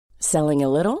Selling a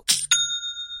little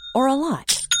or a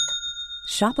lot?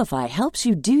 Shopify helps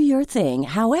you do your thing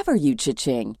however you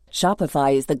cha-ching.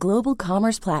 Shopify is the global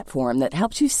commerce platform that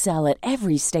helps you sell at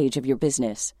every stage of your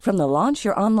business. From the launch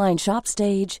your online shop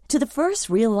stage to the first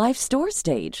real-life store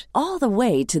stage, all the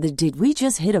way to the did we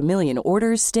just hit a million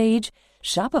orders stage.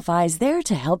 Shopify is there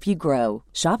to help you grow.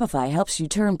 Shopify helps you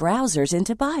turn browsers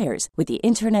into buyers with the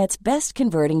internet's best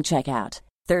converting checkout.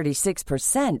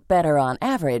 36% better on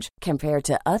average compared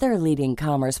to other leading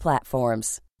commerce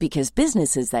platforms. Because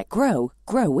businesses that grow,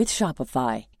 grow with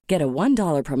Shopify. Get a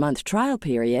 $1 per month trial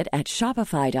period at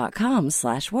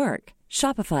shopify.com/work.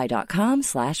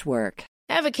 Shopify.com/work.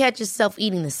 Ever catch yourself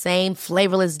eating the same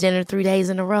flavorless dinner 3 days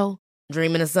in a row?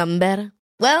 Dreaming of something better?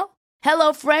 Well,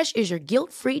 HelloFresh is your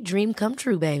guilt-free dream come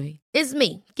true, baby. It's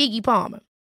me, Keke Palmer.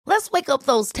 Let's wake up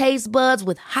those taste buds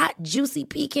with hot, juicy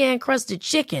pecan-crusted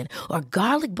chicken or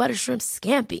garlic butter shrimp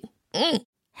scampi.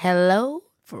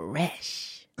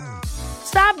 HelloFresh.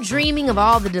 Stop dreaming of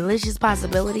all the delicious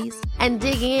possibilities and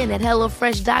dig in at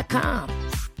HelloFresh.com.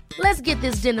 Let's get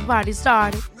this dinner party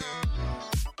started.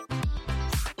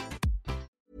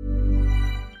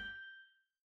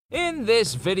 In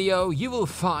this video, you will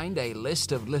find a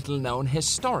list of little-known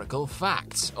historical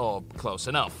facts, or close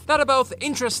enough, that are both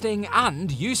interesting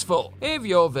and useful. If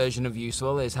your version of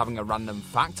useful is having a random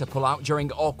fact to pull out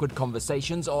during awkward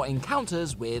conversations or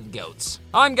encounters with goats.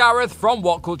 I'm Gareth from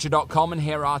WhatCulture.com, and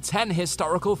here are 10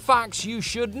 historical facts you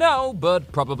should know,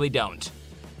 but probably don't.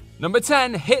 Number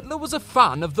 10, Hitler was a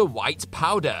fan of the white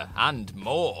powder, and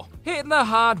more. Hitler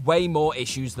had way more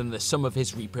issues than the sum of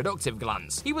his reproductive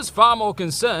glands. He was far more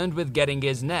concerned with getting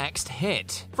his next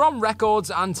hit. From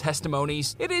records and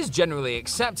testimonies, it is generally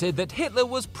accepted that Hitler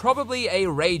was probably a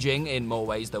raging, in more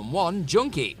ways than one,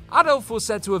 junkie. Adolf was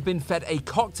said to have been fed a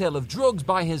cocktail of drugs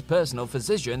by his personal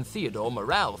physician, Theodor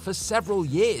Morell, for several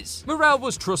years. Morell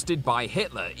was trusted by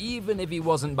Hitler, even if he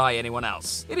wasn't by anyone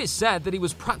else. It is said that he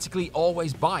was practically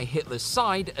always by Hitler's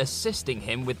side, assisting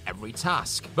him with every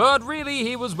task. But really,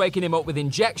 he was waking him up with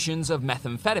injections of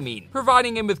methamphetamine,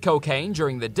 providing him with cocaine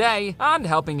during the day, and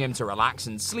helping him to relax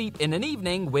and sleep in an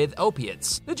evening with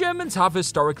opiates. The Germans have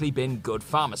historically been good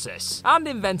pharmacists, and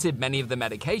invented many of the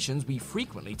medications we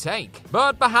frequently take.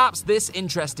 But perhaps this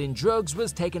interest in drugs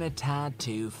was taken a tad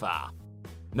too far.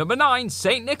 Number 9,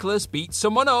 St. Nicholas beat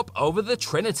someone up over the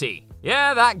Trinity.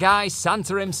 Yeah, that guy,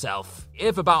 Santa himself.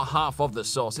 If about half of the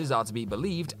sources are to be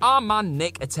believed, our man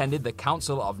Nick attended the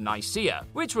Council of Nicaea,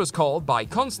 which was called by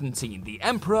Constantine, the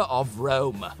Emperor of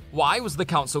Rome. Why was the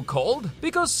council called?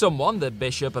 Because someone, the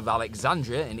Bishop of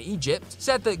Alexandria in Egypt,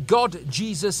 said that God,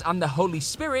 Jesus, and the Holy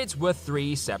Spirit were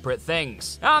 3 separate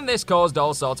things. And this caused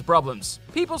all sorts of problems.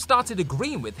 People started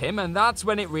agreeing with him, and that's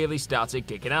when it really started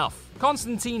kicking off.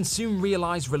 Constantine soon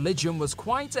realized religion was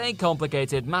quite a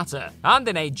complicated matter, and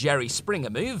in a Jerry Springer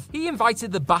move, he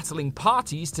invited the battling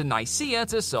parties to Nicaea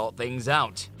to sort things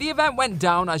out. The event went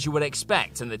down as you would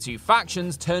expect, and the two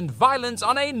factions turned violent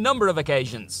on a number of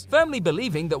occasions, firmly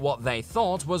believing that what they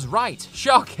thought was right.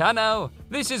 Shock, I know.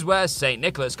 This is where St.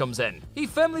 Nicholas comes in. He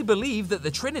firmly believed that the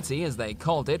Trinity, as they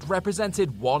called it,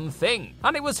 represented one thing,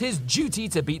 and it was his duty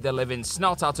to beat the living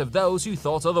snot out of those who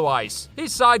thought otherwise.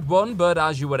 His side won, but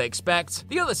as you would expect,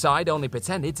 the other side only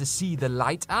pretended to see the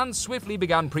light and swiftly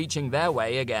began preaching their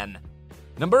way again.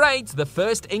 Number 8, the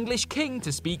first English king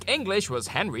to speak English was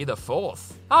Henry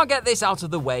IV. I'll get this out of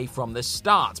the way from the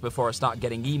start before I start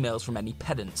getting emails from any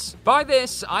pedants. By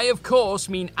this, I of course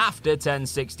mean after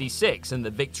 1066 and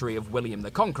the victory of William the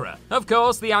Conqueror. Of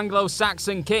course, the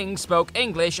Anglo-Saxon kings spoke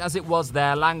English as it was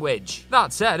their language.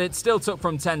 That said, it still took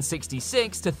from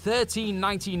 1066 to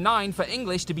 1399 for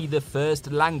English to be the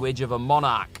first language of a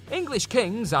monarch. English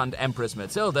kings and Empress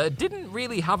Matilda didn't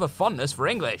really have a fondness for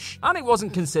English, and it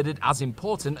wasn't considered as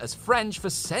important as French for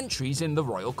centuries in the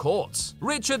royal courts.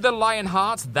 Richard the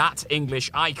Lionheart, that English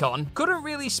icon, couldn't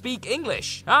really speak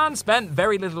English and spent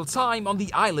very little time on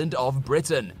the island of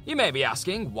Britain. You may be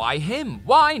asking, why him?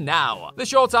 Why now? The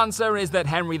short answer is that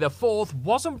Henry IV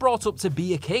wasn't brought up to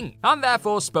be a king and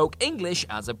therefore spoke English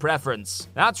as a preference.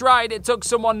 That's right, it took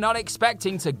someone not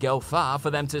expecting to go far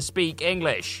for them to speak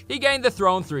English. He gained the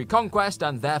throne through conquest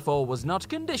and therefore was not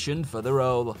conditioned for the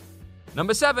role.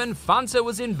 Number 7, Fanta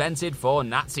was invented for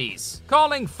Nazis.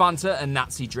 Calling Fanta a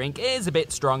Nazi drink is a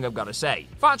bit strong, I've got to say.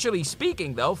 Factually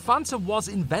speaking though, Fanta was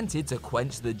invented to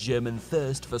quench the German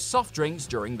thirst for soft drinks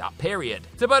during that period.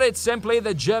 To put it simply,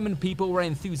 the German people were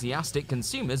enthusiastic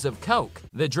consumers of Coke.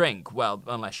 The drink, well,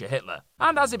 unless you're Hitler.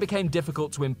 And as it became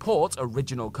difficult to import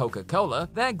original Coca-Cola,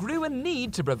 there grew a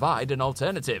need to provide an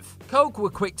alternative. Coke were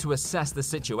quick to assess the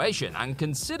situation and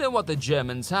consider what the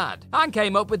Germans had, and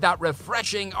came up with that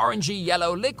refreshing orangey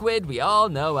yellow liquid we all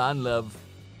know and love.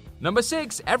 Number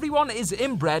 6, everyone is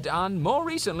inbred and more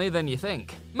recently than you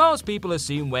think. Most people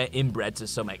assume we're inbred to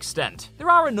some extent. There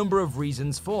are a number of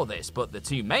reasons for this, but the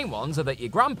two main ones are that your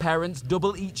grandparents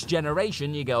double each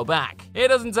generation you go back. It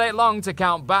doesn't take long to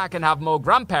count back and have more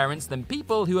grandparents than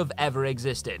people who have ever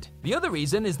existed. The other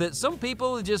reason is that some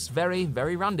people are just very,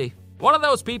 very randy. One of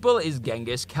those people is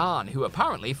Genghis Khan, who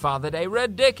apparently fathered a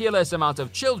ridiculous amount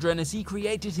of children as he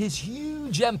created his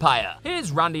huge empire.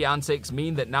 His randy antics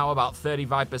mean that now about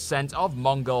 35% of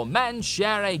Mongol men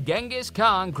share a Genghis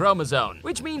Khan chromosome,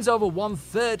 which means over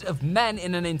 1/3 of men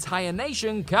in an entire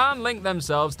nation can link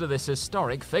themselves to this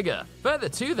historic figure. Further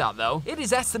to that though, it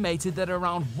is estimated that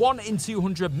around 1 in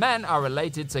 200 men are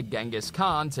related to Genghis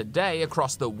Khan today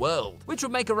across the world, which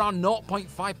would make around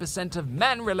 0.5% of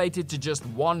men related to just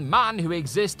one man who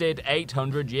existed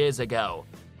 800 years ago.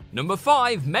 Number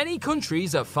 5, many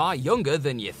countries are far younger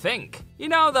than you think. You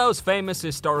know those famous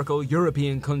historical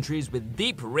European countries with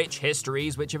deep, rich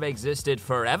histories which have existed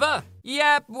forever?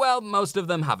 Yeah, well, most of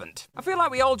them haven't. I feel like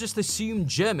we all just assume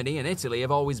Germany and Italy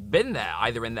have always been there,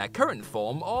 either in their current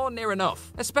form or near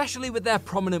enough, especially with their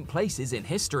prominent places in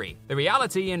history. The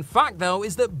reality, in fact, though,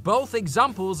 is that both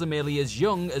examples are merely as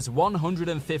young as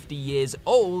 150 years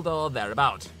old or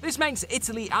thereabout. This makes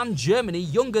Italy and Germany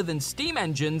younger than steam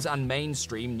engines and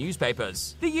mainstream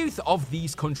newspapers. The youth of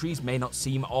these countries may not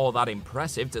seem all that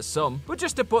impressive to some, but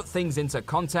just to put things into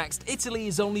context, Italy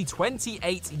is only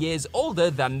 28 years older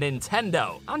than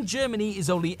Nintendo, and Germany is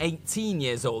only 18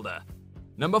 years older.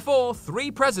 Number 4, 3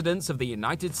 presidents of the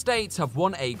United States have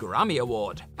won a Grammy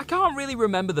Award. I can't really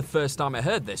remember the first time I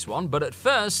heard this one, but at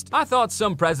first, I thought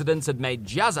some presidents had made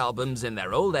jazz albums in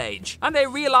their old age, and they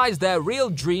realized their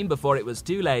real dream before it was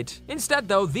too late. Instead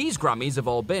though, these Grammys have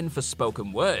all been for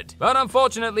spoken word. But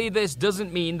unfortunately, this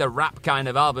doesn't mean the rap kind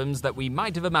of albums that we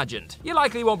might have imagined. You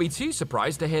likely won't be too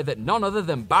surprised to hear that none other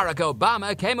than Barack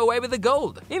Obama came away with the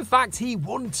gold. In fact, he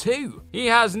won 2. He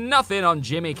has nothing on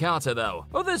Jimmy Carter though.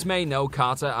 Others may know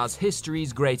Carter as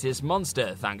history's greatest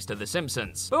monster, thanks to The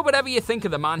Simpsons. But whatever you think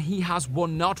of the man, he has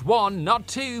won not 1, not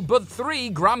 2, but 3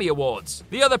 Grammy Awards.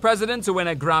 The other president to win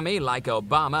a Grammy, like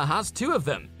Obama, has 2 of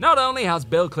them. Not only has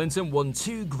Bill Clinton won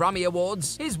 2 Grammy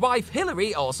Awards, his wife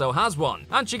Hillary also has one,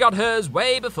 and she got hers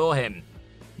way before him.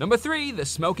 Number 3, the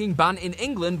smoking ban in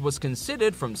England was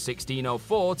considered from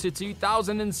 1604 to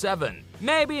 2007.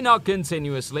 Maybe not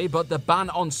continuously, but the ban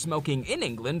on smoking in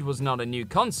England was not a new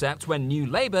concept when New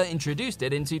Labour introduced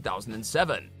it in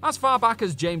 2007. As far back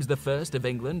as James I of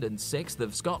England and VI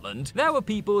of Scotland, there were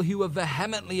people who were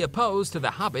vehemently opposed to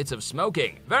the habit of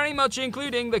smoking, very much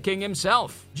including the king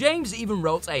himself. James even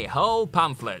wrote a whole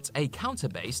pamphlet, a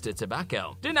counterbase to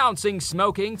tobacco, denouncing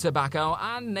smoking, tobacco,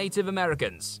 and Native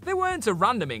Americans. They weren't a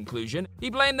random inclusion.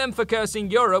 He blamed them for cursing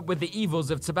Europe with the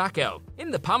evils of tobacco. In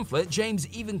the pamphlet, James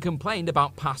even complained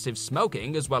about passive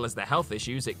smoking as well as the health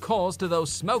issues it caused to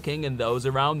those smoking and those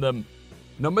around them.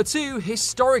 Number 2,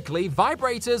 historically,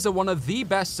 vibrators are one of the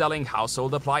best-selling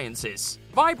household appliances.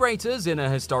 Vibrators, in a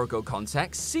historical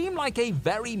context, seem like a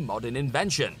very modern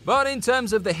invention, but in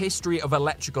terms of the history of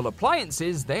electrical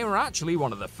appliances, they were actually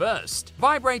one of the first.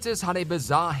 Vibrators had a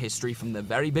bizarre history from the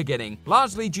very beginning,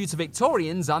 largely due to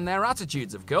Victorians and their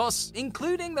attitudes, of course,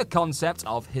 including the concept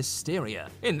of hysteria.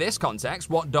 In this context,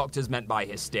 what doctors meant by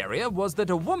hysteria was that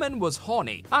a woman was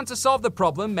horny, and to solve the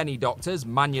problem, many doctors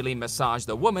manually massaged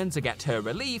the woman to get her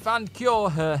relief and cure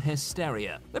her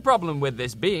hysteria. The problem with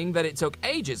this being that it took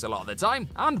ages a lot of the time,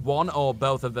 and one or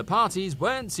both of the parties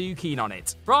weren't too keen on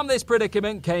it. From this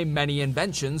predicament came many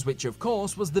inventions, which of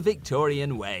course was the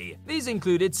Victorian way. These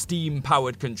included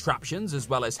steam-powered contraptions as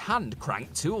well as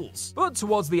hand-cranked tools. But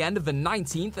towards the end of the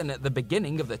 19th and at the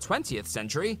beginning of the 20th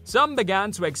century, some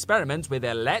began to experiment with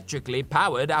electrically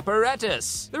powered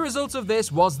apparatus. The result of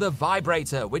this was the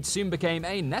vibrator, which soon became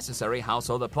a necessary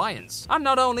household appliance. And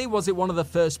not only was it one of the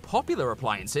first popular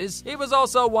appliances, it was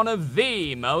also one of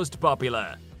the most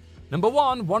popular. Number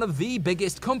 1, one of the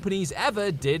biggest companies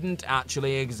ever didn't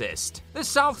actually exist. The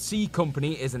South Sea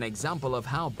Company is an example of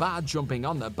how bad jumping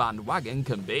on the bandwagon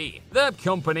can be. The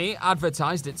company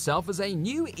advertised itself as a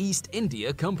new East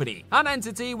India Company, an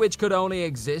entity which could only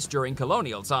exist during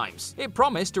colonial times. It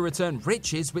promised to return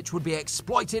riches which would be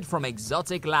exploited from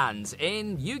exotic lands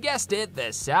in, you guessed it,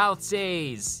 the South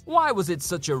Seas. Why was it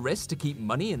such a risk to keep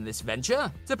money in this venture?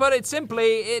 To put it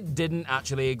simply, it didn't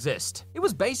actually exist. It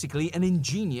was basically an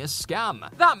ingenious scam.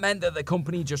 That meant that the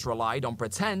company just relied on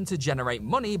pretend to generate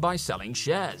money by selling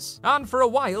shares. And for a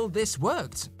while, this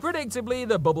worked. Predictably,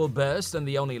 the bubble burst and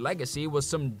the only legacy was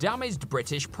some damaged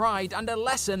British pride and a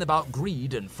lesson about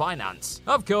greed and finance.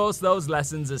 Of course, those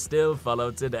lessons are still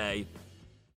followed today.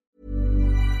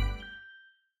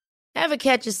 Ever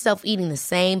catch yourself eating the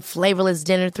same flavorless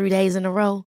dinner 3 days in a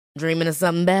row? Dreaming of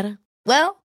something better?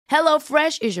 Well,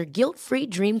 HelloFresh is your guilt-free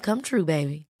dream come true,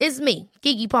 baby. It's me,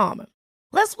 Keke Palmer.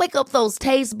 Let's wake up those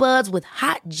taste buds with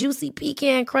hot, juicy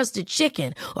pecan-crusted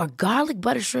chicken or garlic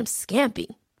butter shrimp scampi.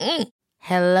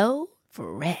 Hello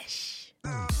Fresh.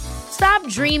 Stop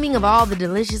dreaming of all the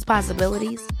delicious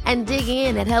possibilities and dig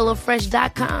in at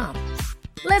HelloFresh.com.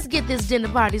 Let's get this dinner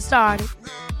party started.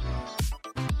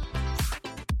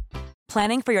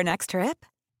 Planning for your next trip?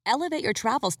 Elevate your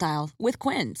travel style with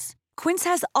Quince. Quince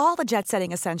has all the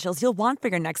jet-setting essentials you'll want for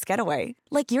your next getaway,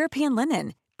 like European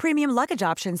linen, premium luggage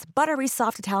options, buttery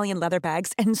soft Italian leather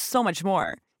bags, and so much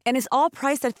more. And is all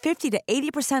priced at 50 to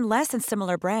 80% less than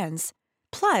similar brands.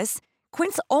 Plus,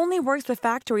 Quince only works with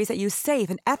factories that use safe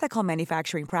and ethical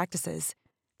manufacturing practices.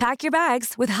 Pack your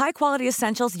bags with high-quality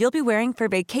essentials you'll be wearing for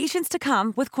vacations to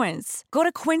come with Quince. Go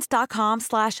to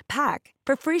quince.com/pack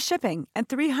for free shipping and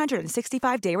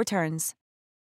 365-day returns.